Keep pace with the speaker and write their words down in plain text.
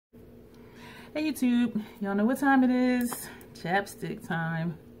Hey YouTube, y'all know what time it is. Chapstick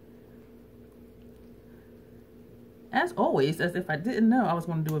time. As always, as if I didn't know I was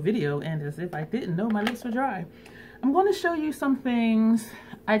going to do a video, and as if I didn't know my lips were dry, I'm going to show you some things.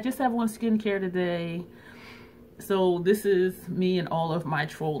 I just have one skincare today, so this is me and all of my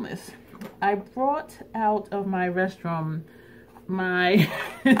trollness. I brought out of my restroom my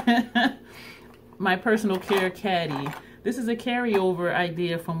my personal care caddy. This is a carryover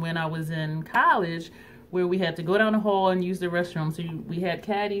idea from when I was in college, where we had to go down the hall and use the restroom. So we had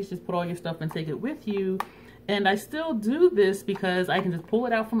caddies, just put all your stuff and take it with you. And I still do this because I can just pull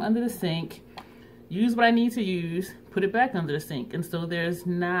it out from under the sink, use what I need to use, put it back under the sink. And so there's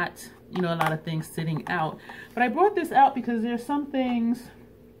not, you know, a lot of things sitting out. But I brought this out because there's some things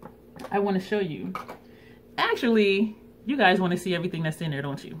I want to show you. Actually, you guys want to see everything that's in there,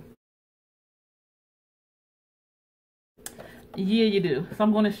 don't you? Yeah, you do. So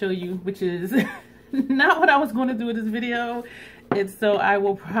I'm going to show you, which is not what I was going to do in this video. And so I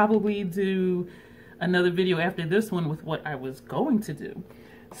will probably do another video after this one with what I was going to do.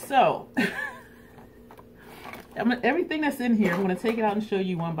 So everything that's in here, I'm going to take it out and show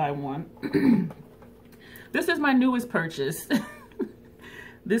you one by one. This is my newest purchase.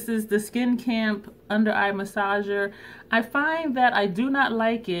 This is the Skin Camp Under Eye Massager. I find that I do not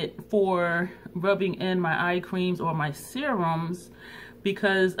like it for rubbing in my eye creams or my serums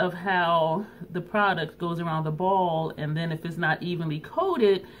because of how the product goes around the ball, and then if it's not evenly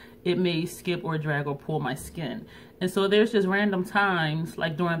coated, it may skip or drag or pull my skin. And so there's just random times,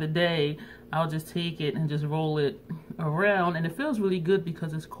 like during the day, I'll just take it and just roll it around, and it feels really good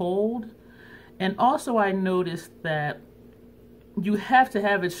because it's cold. And also I noticed that you have to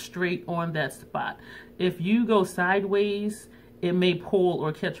have it straight on that spot. If you go sideways, it may pull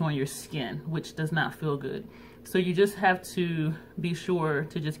or catch on your skin, which does not feel good. So you just have to be sure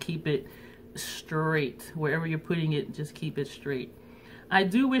to just keep it straight. Wherever you're putting it, just keep it straight. I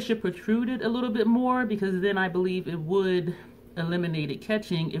do wish it protruded a little bit more, because then I believe it would eliminate it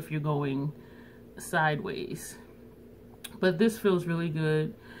catching if you're going sideways. But this feels really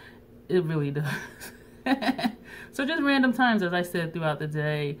good. It really does. So just random times, as I said, throughout the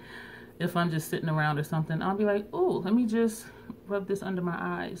day, if I'm just sitting around or something, I'll be like, oh, let me just rub this under my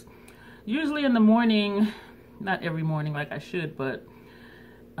eyes. Usually in the morning, not every morning like I should, but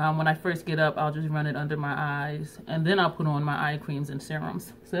when I first get up, I'll just run it under my eyes, and then I'll put on my eye creams and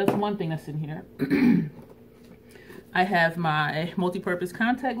serums. So that's one thing that's in here. I have my multi-purpose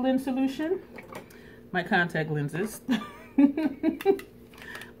contact lens solution, my contact lenses,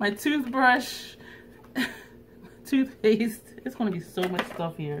 my toothbrush, toothpaste. It's going to be so much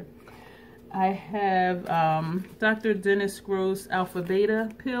stuff here. I have Dr. Dennis Gross Alpha Beta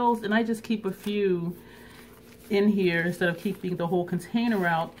pills, and I just keep a few in here instead of keeping the whole container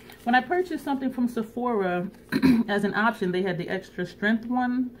out. When I purchased something from Sephora as an option, they had the extra strength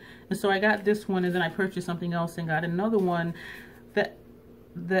one, and so I got this one, and then I purchased something else and got another one.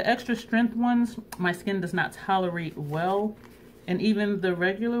 The extra strength ones, my skin does not tolerate well, and even the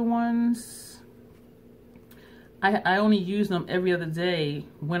regular ones, I only use them every other day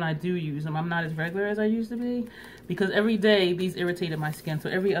when I do use them. I'm not as regular as I used to be, because every day these irritated my skin, so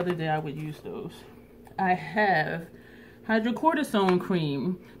every other day I would use those. I have hydrocortisone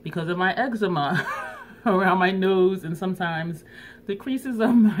cream because of my eczema around my nose and sometimes the creases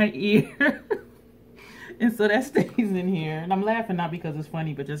of my ear. And so that stays in here. And I'm laughing not because it's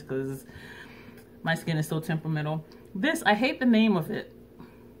funny, but just because my skin is so temperamental. This, I hate the name of it,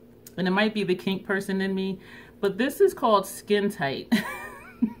 and it might be the kink person in me, but this is called Skin Tight.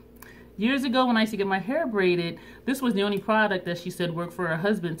 Years ago when I used to get my hair braided, this was the only product that she said worked for her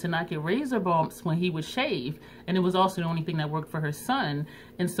husband to not get razor bumps when he would shave. And it was also the only thing that worked for her son.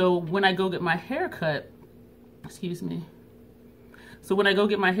 And so when I go get my hair cut, excuse me. So when I go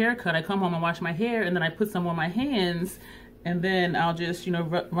get my hair cut, I come home and wash my hair, and then I put some on my hands, and then I'll just, you know,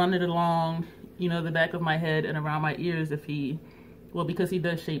 run it along, you know, the back of my head and around my ears if he, well, because he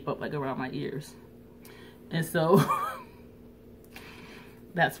does shape up like around my ears. And so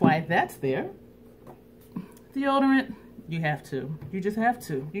that's why that's there. Deodorant, you have to. You just have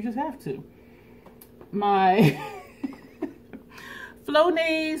to. You just have to. My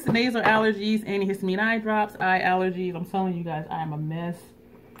Flonase nasal allergies, antihistamine eye drops, eye allergies. I'm telling you guys, I am a mess.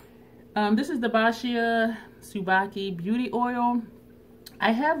 This is the Bashia Subaki Beauty Oil.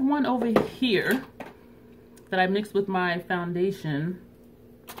 I have one over here that I mixed with my foundation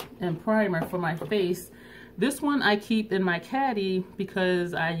and primer for my face. This one I keep in my caddy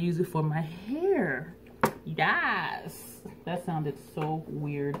because I use it for my hair. Yes, that sounded so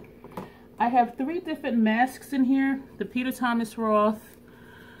weird. I have 3 different masks in here. The Peter Thomas Roth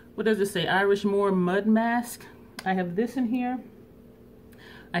what does it say? Irish Moor Mud Mask. I have this in here.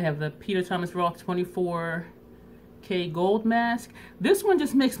 I have the Peter Thomas Roth 24K Gold Mask. This one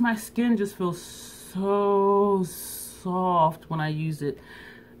just makes my skin just feel so soft when I use it.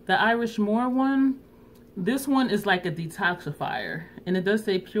 The Irish Moor one, this one is like a detoxifier. And it does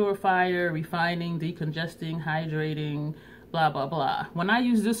say purifier, refining, decongesting, hydrating, blah, blah, blah. When I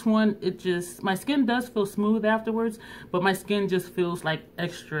use this one, it just, my skin does feel smooth afterwards, but my skin just feels like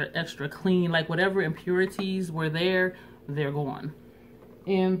extra clean. Like whatever impurities were there, they're gone.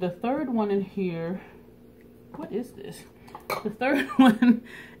 And the third one in here, what is this? The third one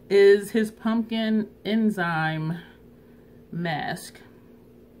is his pumpkin enzyme mask.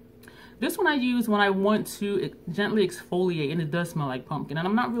 This one I use when I want to gently exfoliate, and it does smell like pumpkin. And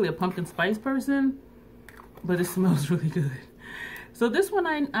I'm not really a pumpkin spice person, but it smells really good. So this one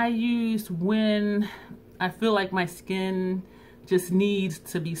I use when I feel like my skin just needs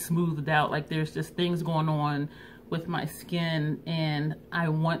to be smoothed out. Like there's just things going on with my skin and I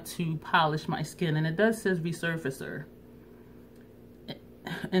want to polish my skin. And it does says resurfacer.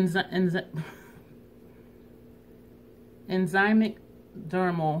 Enzymic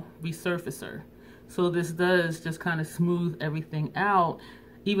dermal resurfacer. So this does just kind of smooth everything out,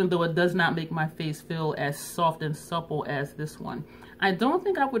 even though it does not make my face feel as soft and supple as this one. I don't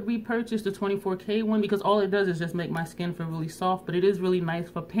think I would repurchase the 24K one because all it does is just make my skin feel really soft, but it is really nice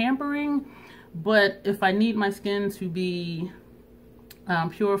for pampering. But if I need my skin to be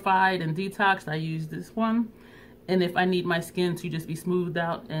purified and detoxed, I use this one. And if I need my skin to just be smoothed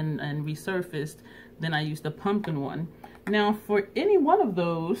out and resurfaced, then I use the pumpkin one. Now for any one of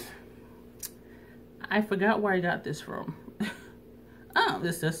those, I forgot where I got this from. Oh,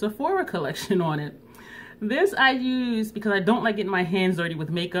 this says Sephora collection on it. This I use because I don't like getting my hands dirty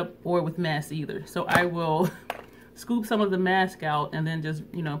with makeup or with masks either. So I will scoop some of the mask out and then just,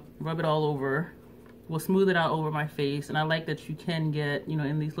 you know, rub it all over. We'll smooth it out over my face. And I like that you can get, you know,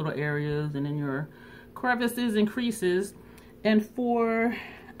 in these little areas and in your crevices and creases. And for,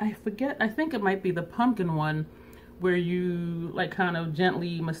 I forget, I think it might be the pumpkin one where you like kind of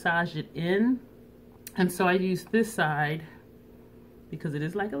gently massage it in. And so I use this side because it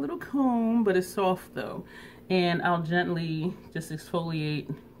is like a little comb, but it's soft though. And I'll gently just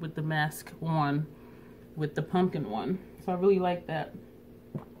exfoliate with the mask on with the pumpkin one. So I really like that.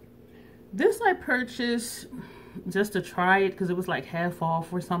 This I purchased just to try it because it was like half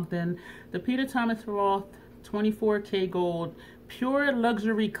off or something. The Peter Thomas Roth 24K Gold Pure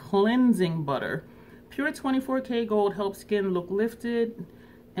Luxury Cleansing Butter. Pure 24K Gold helps skin look lifted,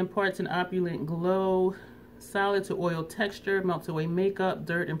 imparts an opulent glow, solid to oil texture, melts away makeup,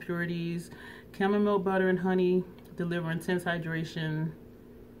 dirt, impurities. Chamomile butter and honey deliver intense hydration.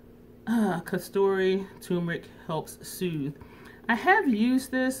 Casturi turmeric helps soothe. I have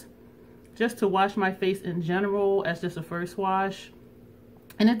used this just to wash my face in general as just a first wash.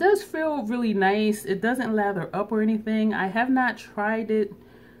 And it does feel really nice. It doesn't lather up or anything. I have not tried it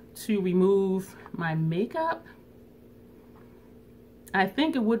to remove my makeup. I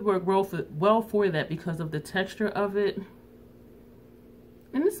think it would work well for that because of the texture of it.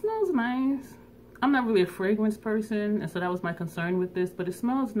 And it smells nice. I'm not really a fragrance person, and so that was my concern with this, but it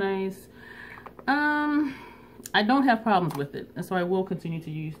smells nice. I don't have problems with it, and so I will continue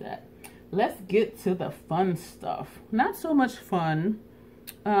to use that. Let's get to the fun stuff. Not so much fun.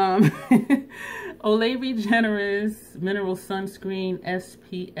 Olay Regenerous Mineral Sunscreen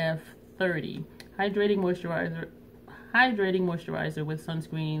SPF 30. Hydrating moisturizer with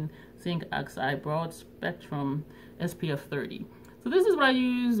sunscreen, zinc oxide, broad spectrum, SPF 30. So this is what I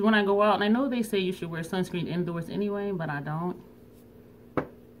use when I go out. And I know they say you should wear sunscreen indoors anyway, but I don't.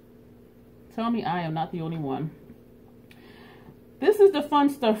 Tell me I am not the only one. This is the fun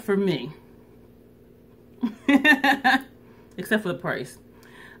stuff for me. Except for the price.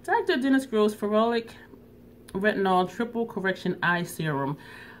 Dr. Dennis Gross Ferulic Retinol Triple Correction Eye Serum.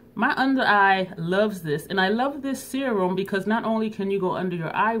 My under eye loves this, and I love this serum because not only can you go under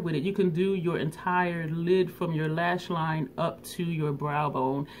your eye with it, you can do your entire lid from your lash line up to your brow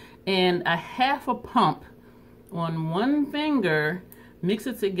bone. And a half a pump on one finger, mix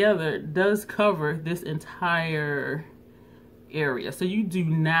it together, does cover this entire area. So you do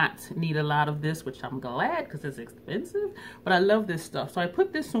not need a lot of this, which I'm glad because it's expensive, but I love this stuff. So I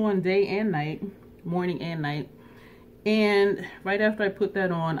put this on day and night, morning and night. And right after I put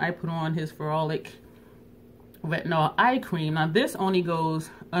that on, I put on his Ferulic Retinol Eye Cream. Now this only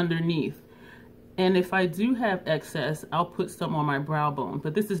goes underneath. And if I do have excess, I'll put some on my brow bone.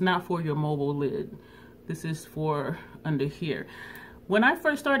 But this is not for your mobile lid. This is for under here. When I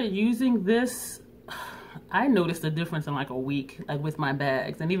first started using this, I noticed the difference in like a week, like with my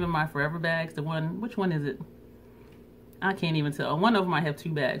bags, and even my Forever bags. The one, which one is it? I can't even tell. One of them I have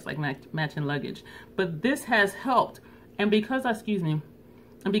 2 bags, like matching luggage. But this has helped, and because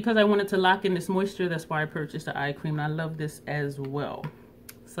and because I wanted to lock in this moisture, that's why I purchased the eye cream. And I love this as well.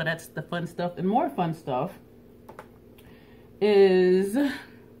 So that's the fun stuff. And more fun stuff is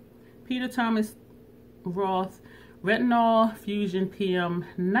Peter Thomas Roth Retinol Fusion PM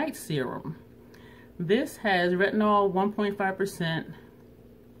Night Serum. This has retinol 1.5%.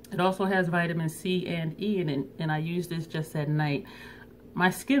 It also has vitamin C and E in it, and I use this just at night. My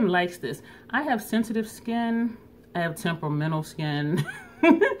skin likes this. I have sensitive skin. I have temperamental skin.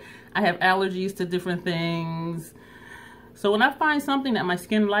 I have allergies to different things. So when I find something that my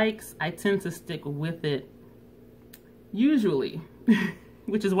skin likes, I tend to stick with it, usually.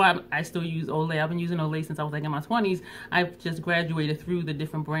 Which is why I still use Olay. I've been using Olay since I was like in my 20s. I've just graduated through the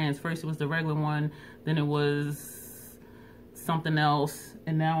different brands. First it was the regular one, then it was something else,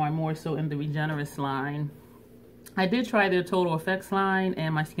 and now I'm more so in the Regenerist line. I did try the Total Effects line,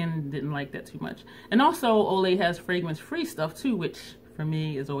 and my skin didn't like that too much. And also Olay has fragrance-free stuff too, which for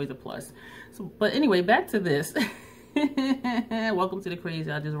me is always a plus. So, but anyway, back to this. Welcome to the crazy.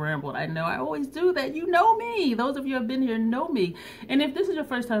 I just rambled. I know I always do that. You know me. Those of you who have been here know me. And if this is your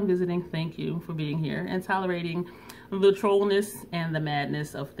first time visiting, thank you for being here and tolerating the trollness and the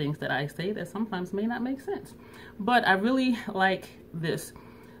madness of things that I say that sometimes may not make sense. But I really like this.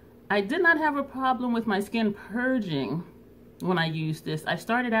 I did not have a problem with my skin purging when I used this. I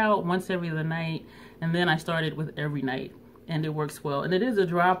started out once every other night, and then I started with every night, and it works well. And it is a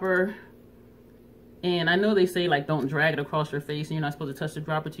dropper. And I know they say like don't drag it across your face and you're not supposed to touch the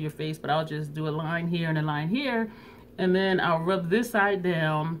dropper to your face, but I'll just do a line here and a line here, and then I'll rub this side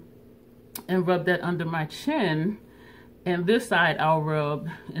down and rub that under my chin, and this side I'll rub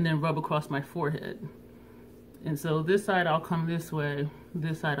and then rub across my forehead. And so this side I'll come this way,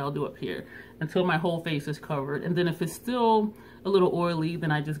 this side I'll do up here until my whole face is covered. And then if it's still a little oily,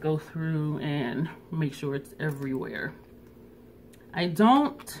 then I just go through and make sure it's everywhere. I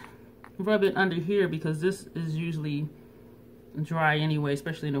don't rub it under here because this is usually dry anyway,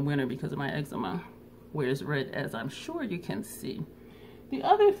 especially in the winter because of my eczema, wears red, as I'm sure you can see. The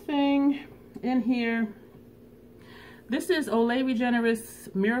other thing in here, this is Olay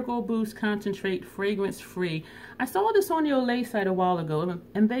Regenerist Miracle Boost Concentrate Fragrance Free. I saw this on the Olay site a while ago,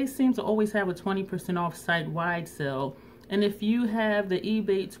 and they seem to always have a 20% off site-wide sale. And if you have the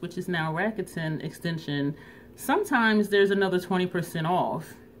Ebates, which is now Rakuten extension, sometimes there's another 20%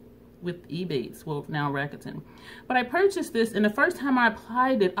 off with Ebates, well, now Rakuten. But I purchased this, and the first time I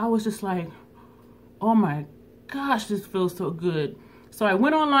applied it, I was just like, oh my gosh, this feels so good. So I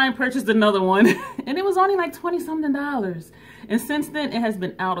went online, purchased another one, and it was only like $20-something. And since then, it has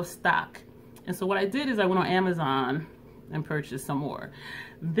been out of stock. And so what I did is I went on Amazon and purchased some more.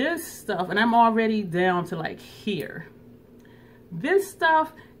 This stuff, and I'm already down to like here. This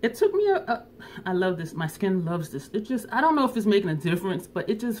stuff, it took me I love this. My skin loves this. It just, I don't know if it's making a difference, but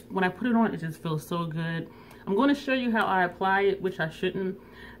it just, when I put it on, it just feels so good. I'm going to show you how I apply it, which I shouldn't.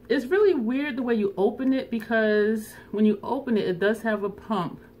 It's really weird the way you open it, because when you open it, it does have a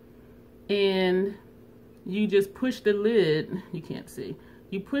pump, and you just push the lid. You can't see.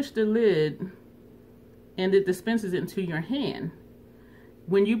 You push the lid, and it dispenses it into your hand.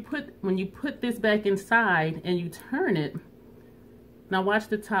 When you put this back inside and you turn it, now watch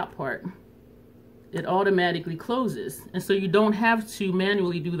the top part. It automatically closes. And so you don't have to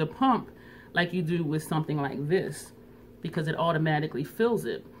manually do the pump like you do with something like this, because it automatically fills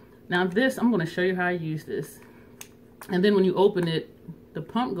it. Now this, I'm going to show you how I use this. And then when you open it, the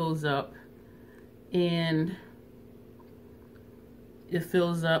pump goes up and it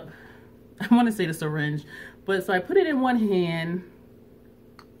fills up. I want to say the syringe, but so I put it in one hand,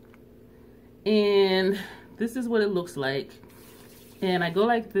 and this is what it looks like. And I go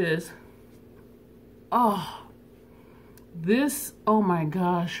like this. Oh, this, oh my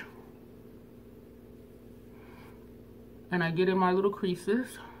gosh. And I get in my little creases.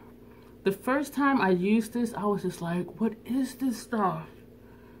 The first time I used this, I was just like, what is this stuff?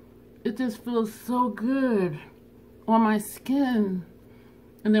 It just feels so good on my skin.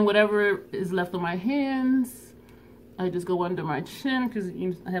 And then whatever is left on my hands, I just go under my chin, because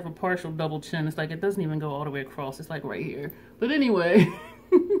I have a partial double chin. It's like it doesn't even go all the way across. It's like right here. But anyway.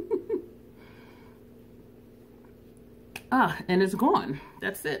 And it's gone.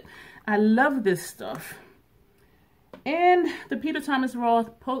 That's it. I love this stuff. And the Peter Thomas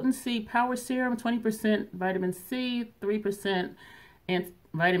Roth Potency Power Serum, 20% vitamin C, 3% and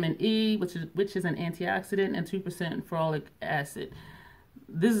vitamin E, which is an antioxidant, and 2% ferulic acid.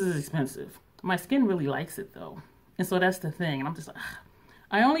 This is expensive. My skin really likes it though. And so that's the thing. And I'm just like, ugh.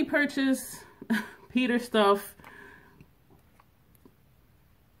 I only purchase Peter stuff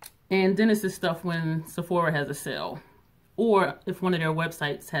and Dennis's stuff when Sephora has a sale. Or if one of their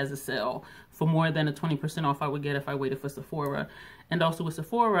websites has a sale for more than a 20% off I would get if I waited for Sephora. And also with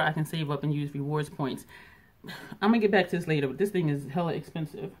Sephora, I can save up and use rewards points. I'm going to get back to this later, but this thing is hella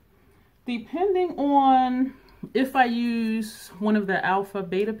expensive. Depending on if I use one of the alpha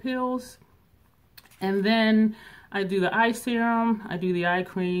beta pills, and then I do the eye serum, I do the eye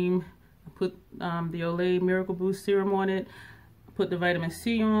cream, I put the Olay Miracle Boost serum on it, I put the vitamin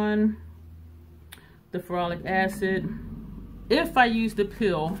C on, the ferolic acid. If I use the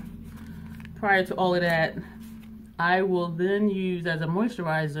pill prior to all of that, I will then use as a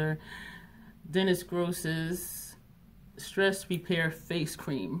moisturizer Dennis Gross's Stress Repair Face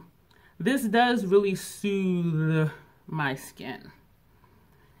Cream. This does really soothe my skin.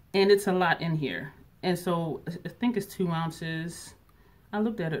 And it's a lot in here. And so I think it's 2 ounces. I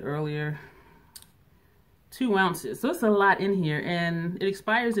looked at it earlier. 2 ounces. So it's a lot in here. And it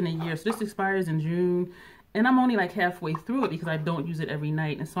expires in a year. So this expires in June. And I'm only like halfway through it because I don't use it every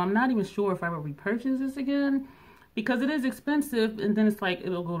night. And so I'm not even sure if I will repurchase this again. Because it is expensive, and then it's like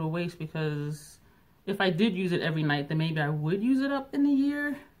it'll go to waste, because if I did use it every night, then maybe I would use it up in a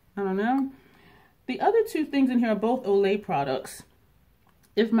year. I don't know. The other 2 things in here are both Olay products.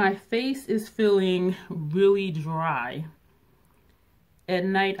 If my face is feeling really dry, at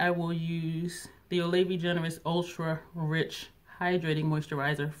night I will use the Olay Regenerist Ultra Rich Hydrating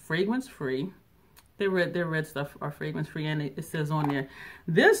Moisturizer, fragrance free. Their red stuff are fragrance free, and it says on there.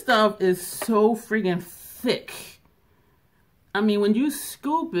 This stuff is so friggin' thick. I mean, when you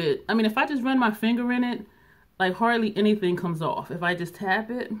scoop it, I mean, if I just run my finger in it, like hardly anything comes off. If I just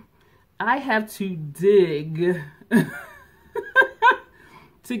tap it, I have to dig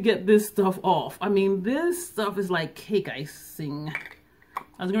to get this stuff off. I mean, this stuff is like cake icing.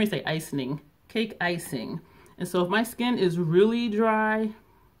 I was going to say icing, cake icing. And so if my skin is really dry,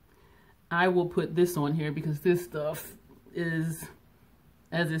 I will put this on here, because this stuff is,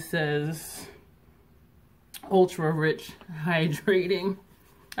 as it says, ultra rich hydrating.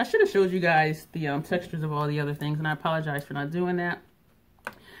 I should have showed you guys the textures of all the other things, and I apologize for not doing that.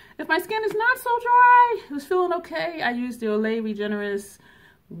 If my skin is not so dry, it was feeling okay, I used the Olay Regenerist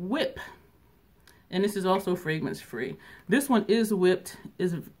Whip, and this is also fragrance free. This one is whipped,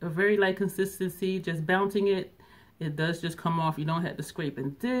 is a very light consistency. Just bouncing it, it does just come off. You don't have to scrape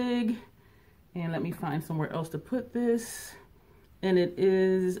and dig. And let me find somewhere else to put this. And it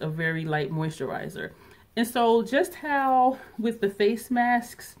is a very light moisturizer. And so just how with the face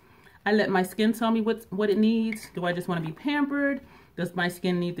masks, I let my skin tell me what it needs. Do I just want to be pampered? Does my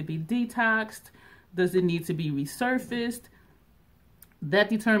skin need to be detoxed? Does it need to be resurfaced? That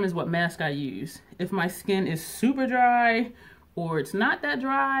determines what mask I use. If my skin is super dry or it's not that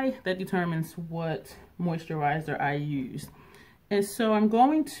dry, that determines what moisturizer I use. And so I'm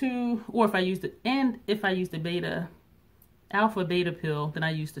going to, or if I use the alpha beta pill, then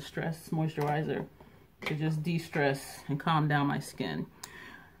I use the stress moisturizer to just de-stress and calm down my skin.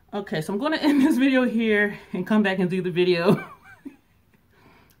 Okay, so I'm going to end this video here and come back and do the video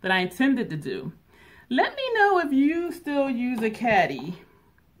that I intended to do. Let me know if you still use a caddy.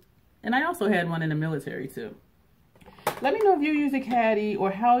 And I also had one in the military too. Let me know if you use a caddy,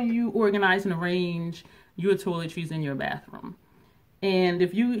 or how you organize and arrange your toiletries in your bathroom. And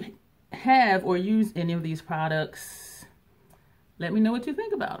if you have or use any of these products, let me know what you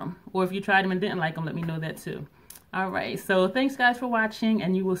think about them. Or if you tried them and didn't like them, let me know that too. All right, so thanks guys for watching,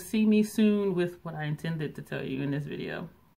 and you will see me soon with what I intended to tell you in this video.